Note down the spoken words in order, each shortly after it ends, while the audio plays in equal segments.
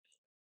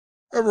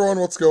Everyone,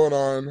 what's going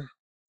on?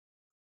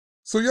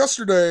 So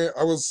yesterday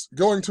I was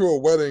going to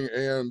a wedding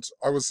and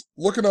I was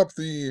looking up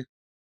the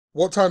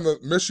what time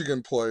that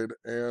Michigan played,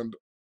 and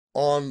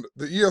on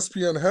the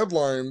ESPN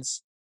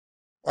headlines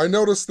I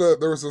noticed that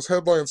there was this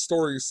headline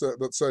story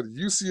that said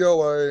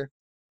UCLA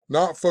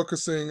not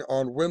focusing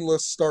on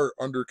winless start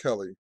under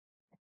Kelly.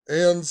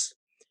 And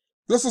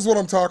this is what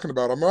I'm talking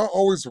about. I'm not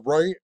always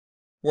right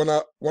when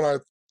I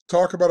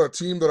talk about a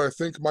team that I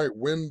think might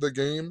win the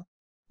game,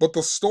 but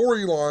the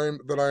storyline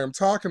that I am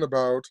talking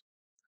about,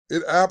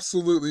 it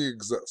absolutely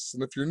exists.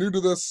 And if you're new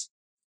to this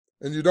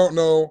and you don't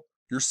know,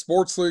 your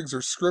sports leagues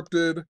are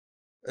scripted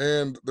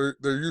and they're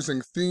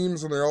using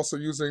themes, and they're also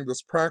using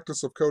this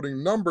practice of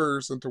coding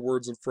numbers into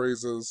words and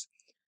phrases,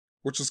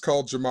 which is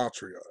called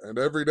gematria. And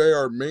every day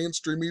our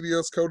mainstream media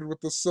is coded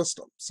with this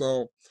system.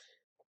 So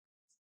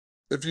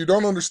if you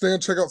don't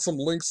understand, check out some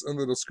links in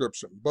the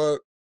description. But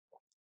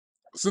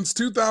since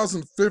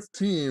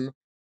 2015,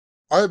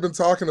 I have been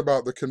talking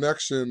about the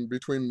connection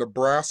between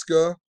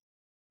Nebraska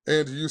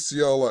and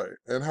UCLA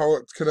and how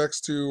it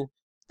connects to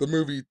the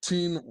movie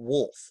Teen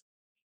Wolf.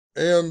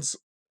 And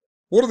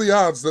what are the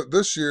odds that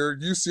this year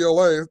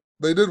UCLA,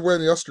 they did win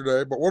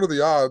yesterday, but what are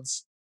the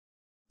odds?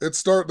 They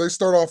start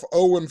off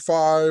 0 and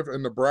 5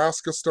 and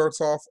Nebraska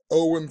starts off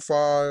 0 and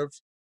 5.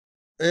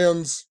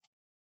 And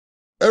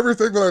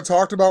everything that I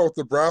talked about with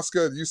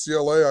Nebraska and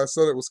UCLA, I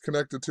said it was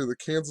connected to the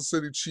Kansas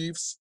City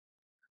Chiefs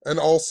and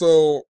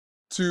also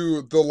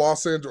to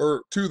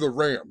the to the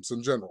Rams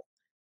in general.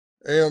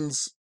 And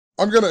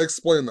I'm going to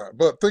explain that,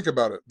 but think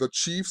about it. The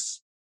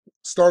Chiefs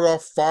start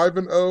off 5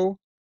 and 0,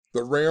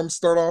 the Rams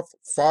start off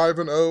 5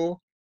 and 0,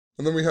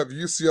 and then we have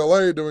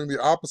UCLA doing the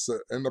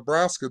opposite and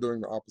Nebraska doing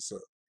the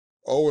opposite.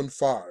 0 and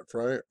 5,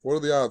 right? What are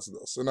the odds of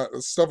this? And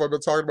that's stuff I've been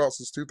talking about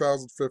since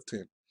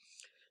 2015.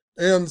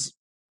 And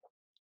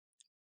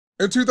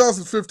in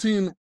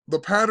 2015, the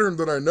pattern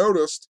that I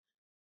noticed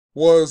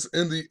was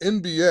in the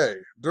NBA.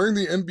 During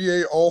the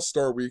NBA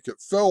All-Star Week,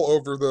 it fell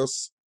over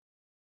this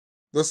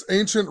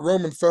ancient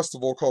Roman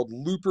festival called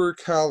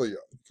Lupercalia.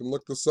 You can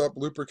look this up,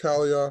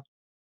 Lupercalia.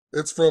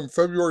 It's from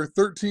February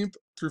 13th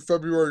through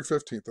February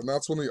 15th, and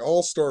that's when the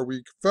All-Star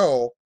Week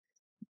fell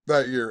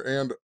that year.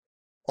 And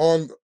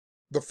on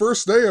the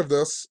first day of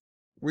this,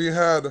 we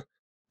had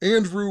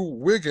Andrew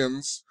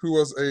Wiggins, who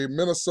was a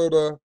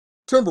Minnesota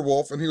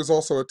Timberwolf, and he was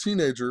also a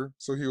teenager,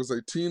 so he was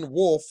a teen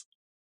wolf.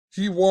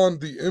 He won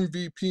the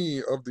MVP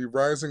of the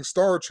Rising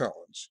Star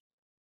Challenge.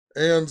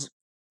 And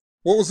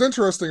what was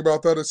interesting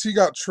about that is he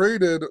got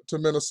traded to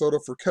Minnesota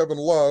for Kevin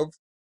Love,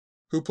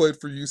 who played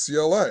for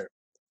UCLA.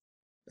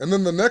 And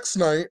then the next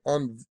night,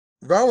 on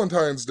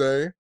Valentine's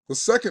Day, the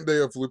second day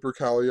of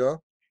Lupercalia,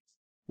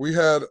 we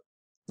had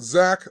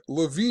Zach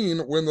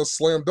LaVine win the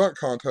slam dunk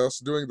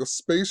contest doing the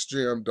Space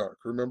Jam dunk,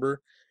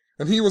 remember?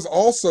 And he was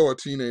also a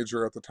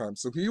teenager at the time,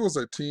 so he was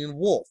a teen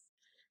wolf.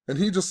 And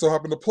he just so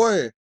happened to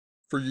play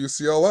for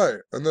UCLA.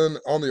 And then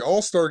on the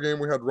All-Star game,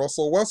 we had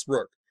Russell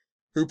Westbrook,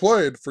 who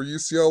played for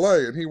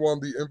UCLA, and he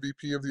won the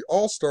MVP of the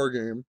All-Star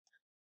game.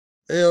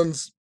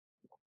 And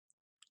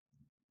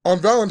on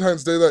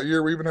Valentine's Day that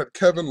year, we even had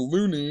Kevin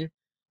Looney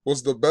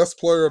was the best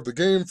player of the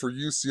game for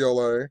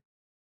UCLA.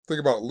 Think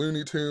about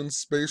Looney Tunes,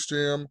 Space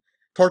Jam.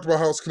 Talked about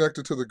how it's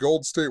connected to the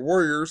Golden State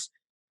Warriors,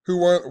 who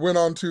went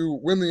on to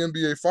win the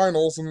NBA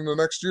Finals, and then the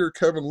next year,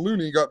 Kevin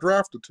Looney got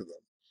drafted to them.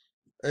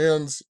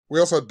 And we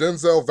also had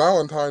Denzel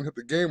Valentine hit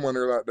the game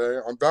winner that day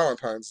on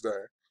Valentine's Day.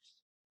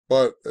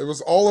 But it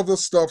was all of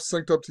this stuff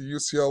synced up to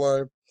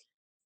UCLA.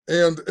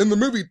 And in the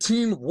movie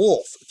Teen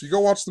Wolf, if you go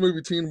watch the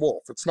movie Teen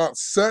Wolf, it's not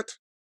set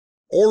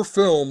or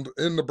filmed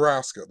in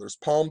Nebraska. There's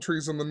palm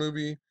trees in the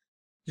movie.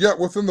 Yet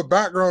within the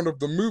background of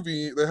the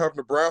movie, they have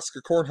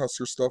Nebraska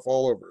Cornhusker stuff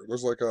all over.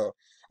 There's like a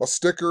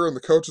sticker in the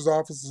coach's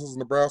office that says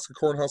Nebraska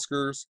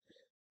Cornhuskers.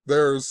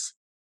 There's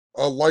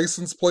a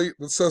license plate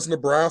that says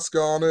Nebraska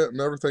on it and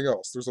everything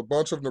else. There's a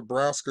bunch of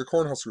Nebraska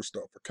Cornhusker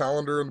stuff, a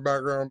calendar in the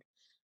background.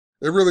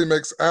 It really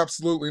makes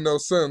absolutely no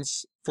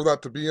sense for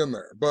that to be in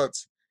there. But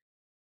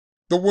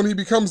when he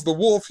becomes the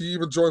wolf, he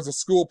even joins a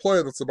school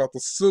play that's about the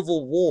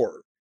Civil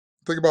War.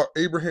 Think about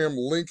Abraham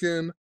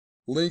Lincoln,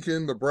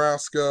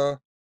 Nebraska,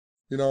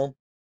 you know.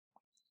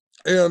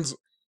 And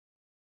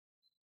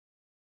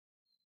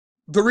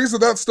the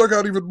reason that stuck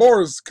out even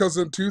more is because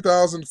in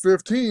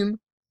 2015,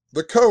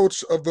 the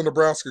coach of the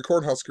Nebraska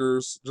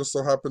Cornhuskers just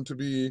so happened to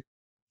be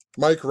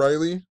Mike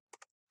Riley.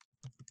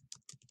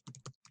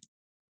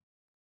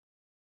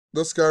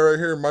 This guy right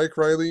here, Mike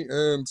Riley,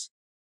 and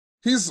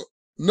he's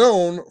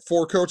known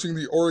for coaching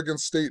the Oregon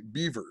State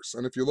Beavers.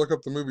 And if you look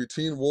up the movie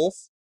Teen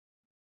Wolf,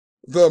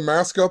 the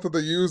mascot that they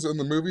use in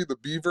the movie, the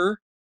beaver,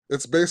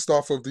 it's based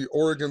off of the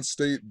Oregon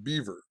State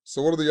Beaver.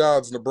 So what are the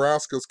odds?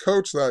 Nebraska's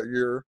coach that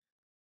year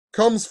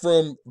comes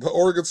from the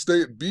Oregon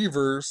State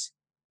Beavers,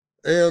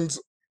 and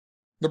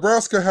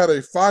Nebraska had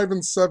a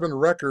 5-7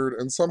 record,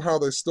 and somehow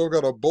they still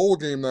got a bowl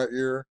game that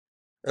year,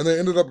 and they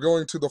ended up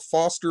going to the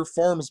Foster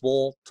Farms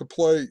Bowl to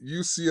play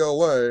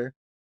UCLA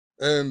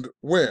and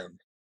win.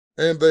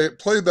 And they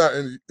played that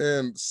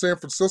in San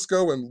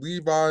Francisco in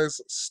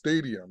Levi's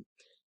Stadium.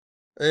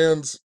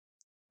 And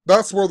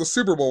that's where the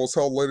Super Bowl was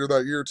held later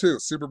that year too.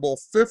 Super Bowl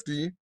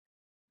 50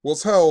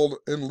 was held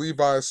in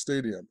Levi's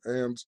Stadium.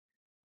 And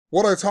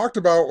what I talked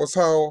about was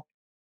how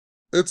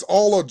it's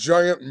all a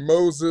giant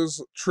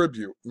Moses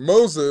tribute.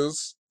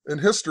 Moses, in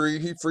history,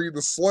 he freed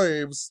the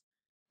slaves,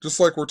 just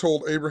like we're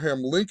told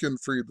Abraham Lincoln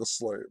freed the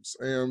slaves.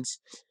 And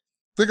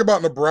think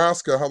about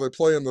Nebraska, how they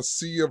play in the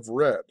Sea of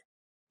Red.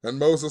 And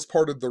Moses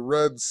parted the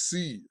Red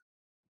Sea.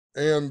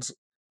 And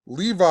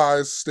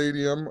Levi's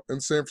Stadium in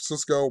San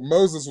Francisco,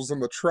 Moses was in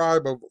the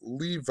tribe of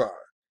Levi.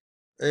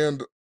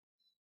 And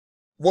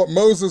what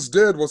Moses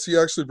did was he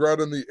actually brought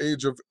in the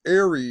age of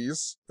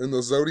Aries in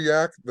the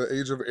zodiac, the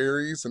age of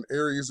Aries, and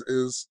Aries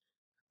is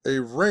a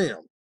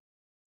ram.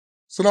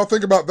 So now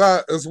think about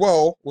that as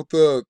well with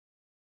the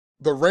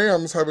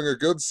Rams having a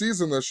good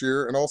season this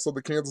year and also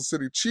the Kansas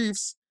City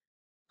Chiefs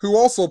who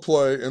also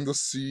play in the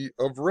Sea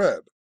of Red.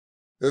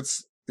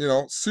 It's,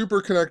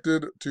 super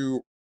connected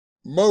to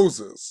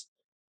Moses.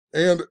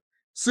 And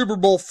Super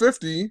Bowl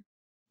 50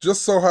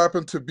 just so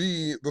happened to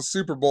be the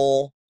Super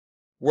Bowl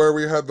where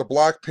we had the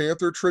Black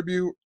Panther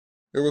tribute.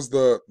 It was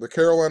the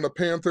Carolina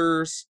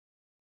Panthers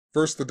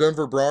versus the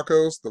Denver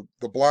Broncos,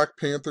 the Black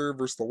Panther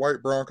versus the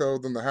White Bronco,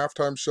 then the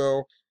halftime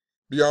show.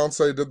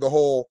 Beyonce did the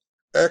whole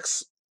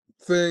X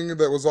thing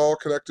that was all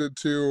connected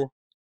to,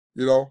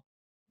 you know,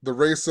 the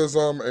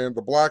racism and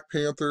the Black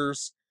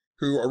Panthers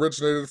who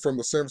originated from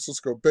the San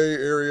Francisco Bay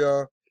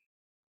Area.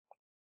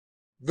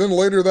 Then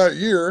later that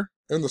year,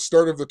 in the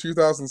start of the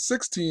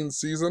 2016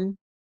 season,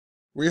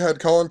 we had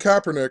Colin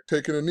Kaepernick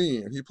taking a knee,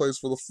 and he plays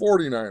for the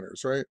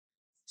 49ers, right?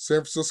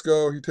 San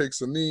Francisco, he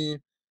takes a knee.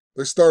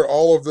 They start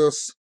all of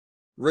this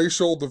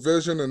racial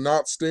division and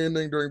not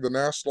standing during the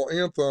national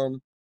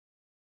anthem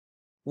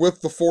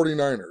with the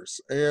 49ers.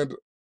 And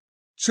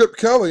Chip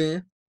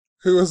Kelly,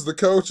 who is the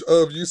coach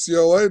of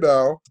UCLA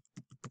now,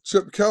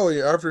 Chip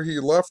Kelly, after he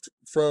left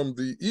from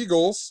the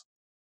Eagles,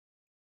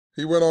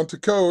 he went on to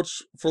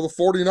coach for the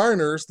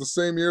 49ers the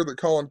same year that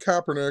Colin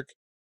Kaepernick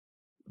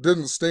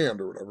didn't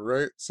stand or whatever,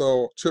 right?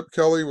 So Chip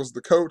Kelly was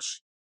the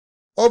coach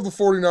of the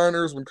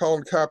 49ers when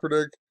Colin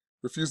Kaepernick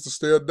refused to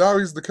stand. Now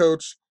he's the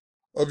coach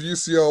of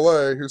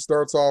UCLA, who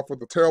starts off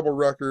with a terrible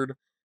record,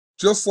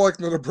 just like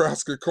the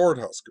Nebraska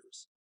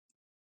Cornhuskers.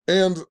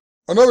 And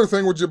another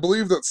thing, would you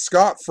believe that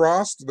Scott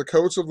Frost, the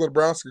coach of the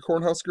Nebraska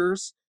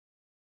Cornhuskers,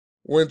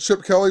 when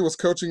Chip Kelly was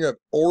coaching at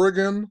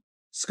Oregon,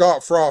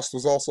 Scott Frost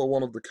was also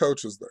one of the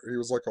coaches there. He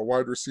was like a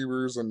wide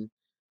receivers and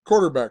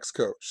quarterbacks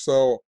coach.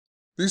 So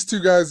these two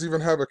guys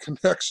even have a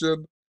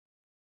connection.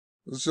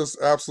 It's just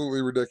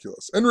absolutely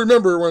ridiculous. And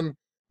remember,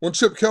 when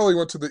Chip Kelly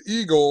went to the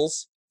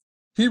Eagles,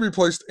 he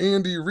replaced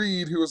Andy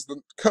Reid, who was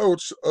the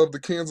coach of the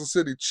Kansas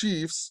City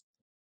Chiefs.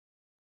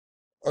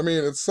 I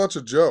mean, it's such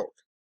a joke.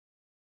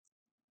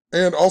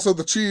 And also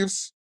the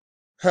Chiefs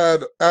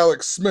had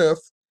Alex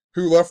Smith,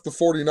 who left the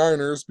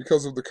 49ers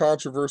because of the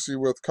controversy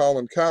with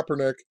Colin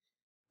Kaepernick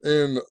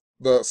in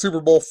the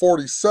Super Bowl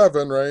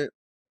 47, right?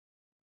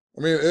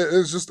 I mean, it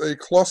is just a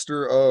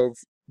cluster of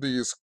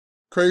these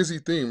crazy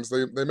themes.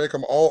 They make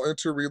them all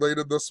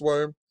interrelated this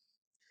way.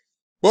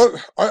 But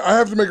I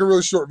have to make a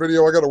really short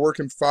video. I got to work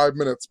in 5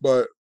 minutes,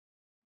 but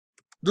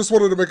just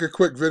wanted to make a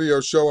quick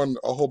video showing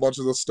a whole bunch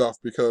of this stuff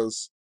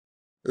because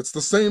it's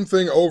the same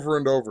thing over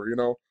and over,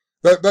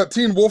 That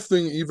Teen Wolf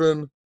thing,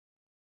 even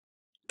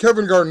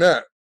Kevin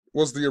Garnett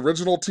was the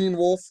original Teen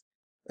Wolf,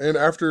 and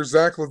after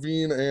Zach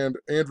LaVine and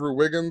Andrew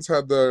Wiggins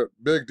had the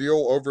big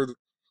deal over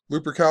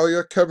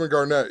Lupercalia, Kevin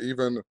Garnett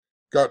even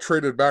got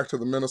traded back to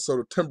the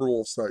Minnesota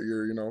Timberwolves that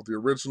year. The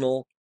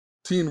original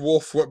Teen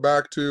Wolf went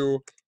back to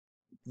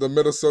the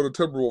Minnesota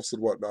Timberwolves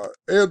and whatnot.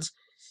 And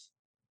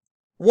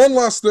one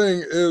last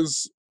thing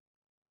is,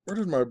 where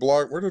did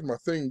my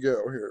thing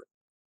go here?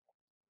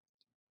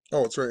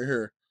 Oh, it's right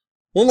here.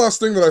 One last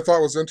thing that I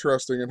thought was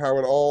interesting and how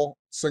it all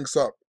syncs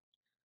up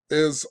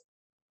is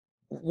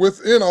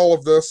within all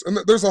of this, and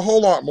there's a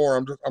whole lot more.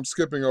 I'm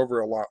skipping over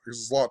a lot because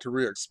there's a lot to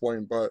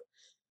re-explain, but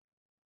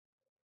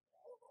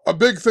a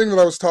big thing that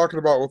I was talking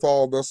about with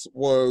all of this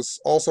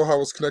was also how it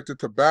was connected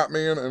to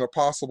Batman and a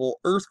possible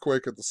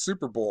earthquake at the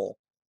Super Bowl,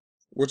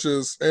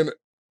 and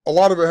a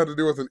lot of it had to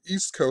do with an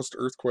East Coast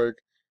earthquake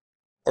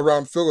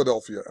around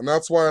Philadelphia. And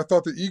that's why I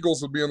thought the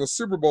Eagles would be in the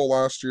Super Bowl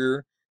last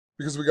year,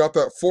 because we got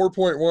that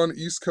 4.1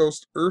 East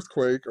Coast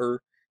earthquake,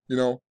 or,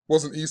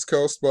 wasn't East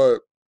Coast, but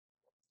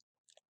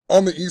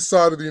on the east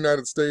side of the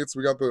United States,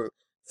 we got the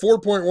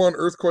 4.1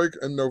 earthquake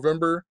in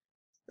November,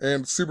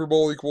 and Super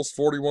Bowl equals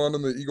 41,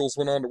 and the Eagles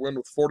went on to win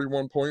with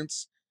 41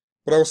 points.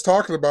 But I was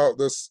talking about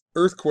this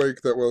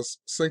earthquake that was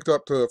synced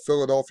up to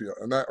Philadelphia,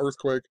 and that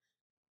earthquake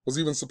was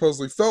even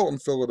supposedly felt in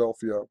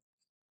Philadelphia.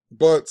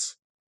 But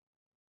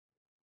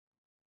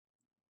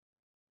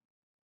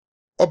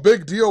a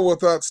big deal with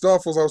that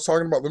stuff was I was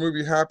talking about the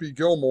movie Happy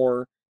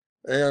Gilmore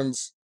and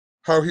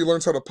how he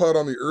learns how to putt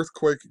on the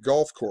earthquake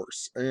golf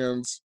course.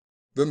 And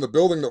then the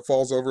building that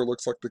falls over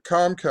looks like the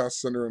Comcast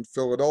Center in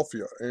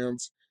Philadelphia. And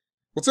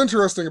what's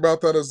interesting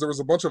about that is there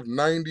was a bunch of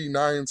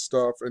 99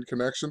 stuff in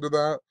connection to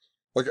that.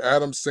 Like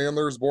Adam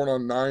Sandler is born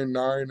on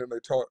 9/9, and they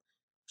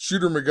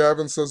Shooter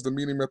McGavin says to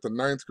meet him at the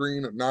ninth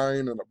green at 9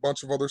 and a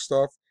bunch of other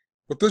stuff.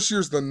 But this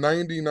year's the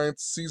 99th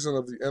season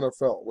of the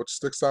NFL, which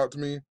sticks out to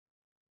me.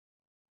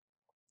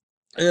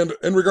 And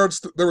in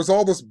regards to, there was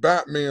all this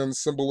Batman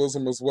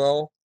symbolism as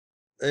well.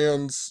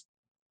 And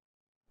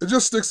it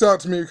just sticks out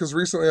to me because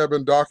recently I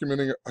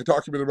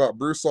documented about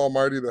Bruce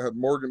Almighty that had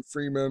Morgan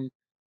Freeman,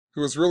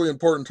 who was really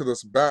important to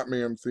this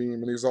Batman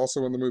theme. And he's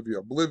also in the movie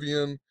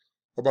Oblivion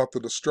about the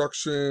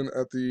destruction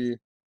at the,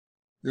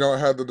 it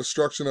had the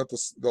destruction at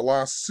the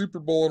last Super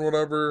Bowl and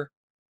whatever.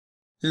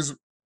 He's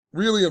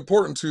really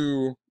important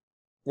to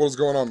what was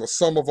going on, the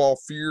Sum of All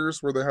Fears,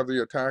 where they have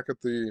the attack at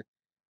the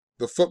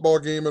football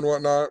game and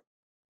whatnot.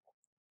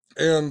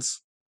 And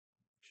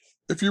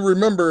if you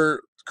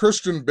remember,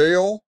 Christian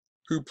Bale,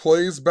 who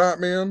plays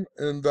Batman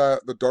in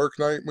the Dark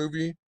Knight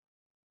movie,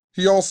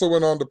 he also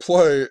went on to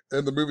play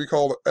in the movie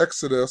called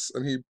Exodus,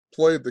 and he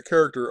played the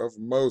character of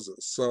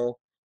Moses. So,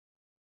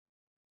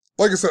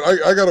 like I said,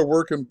 I got to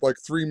work in like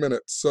 3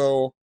 minutes.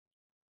 So,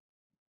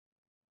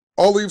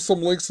 I'll leave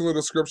some links in the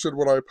description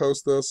when I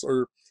post this,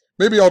 or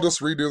maybe I'll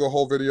just redo the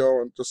whole video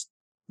and just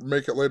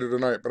make it later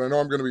tonight. But I know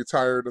I'm going to be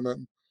tired and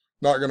then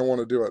not going to want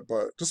to do it.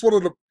 But just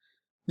wanted to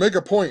make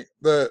a point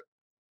that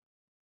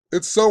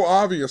it's so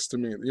obvious to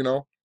me,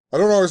 I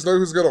don't always know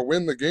who's going to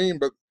win the game,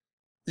 but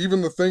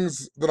even the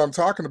things that I'm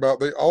talking about,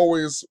 they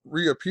always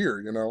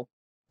reappear.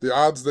 The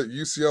odds that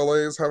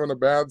UCLA is having a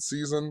bad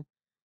season,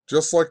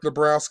 just like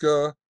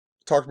Nebraska,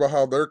 talk about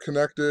how they're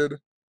connected,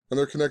 and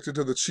they're connected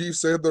to the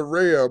Chiefs and the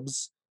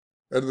Rams,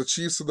 and the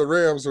Chiefs and the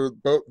Rams are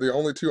both the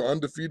only two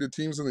undefeated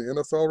teams in the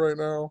NFL right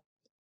now.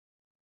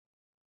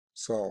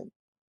 So,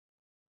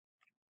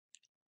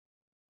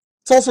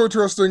 it's also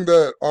interesting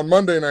that on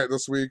Monday night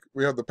this week,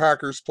 we had the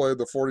Packers play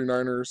the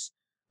 49ers,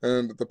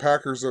 and the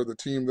Packers are the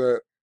team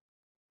that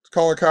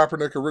Colin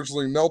Kaepernick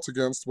originally knelt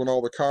against when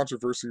all the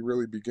controversy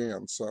really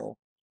began. So,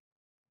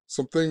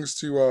 some things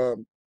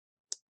to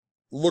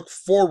look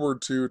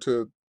forward to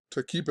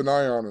keep an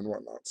eye on and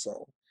whatnot.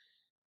 So,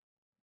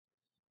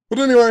 but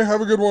anyway,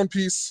 have a good one.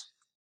 Peace.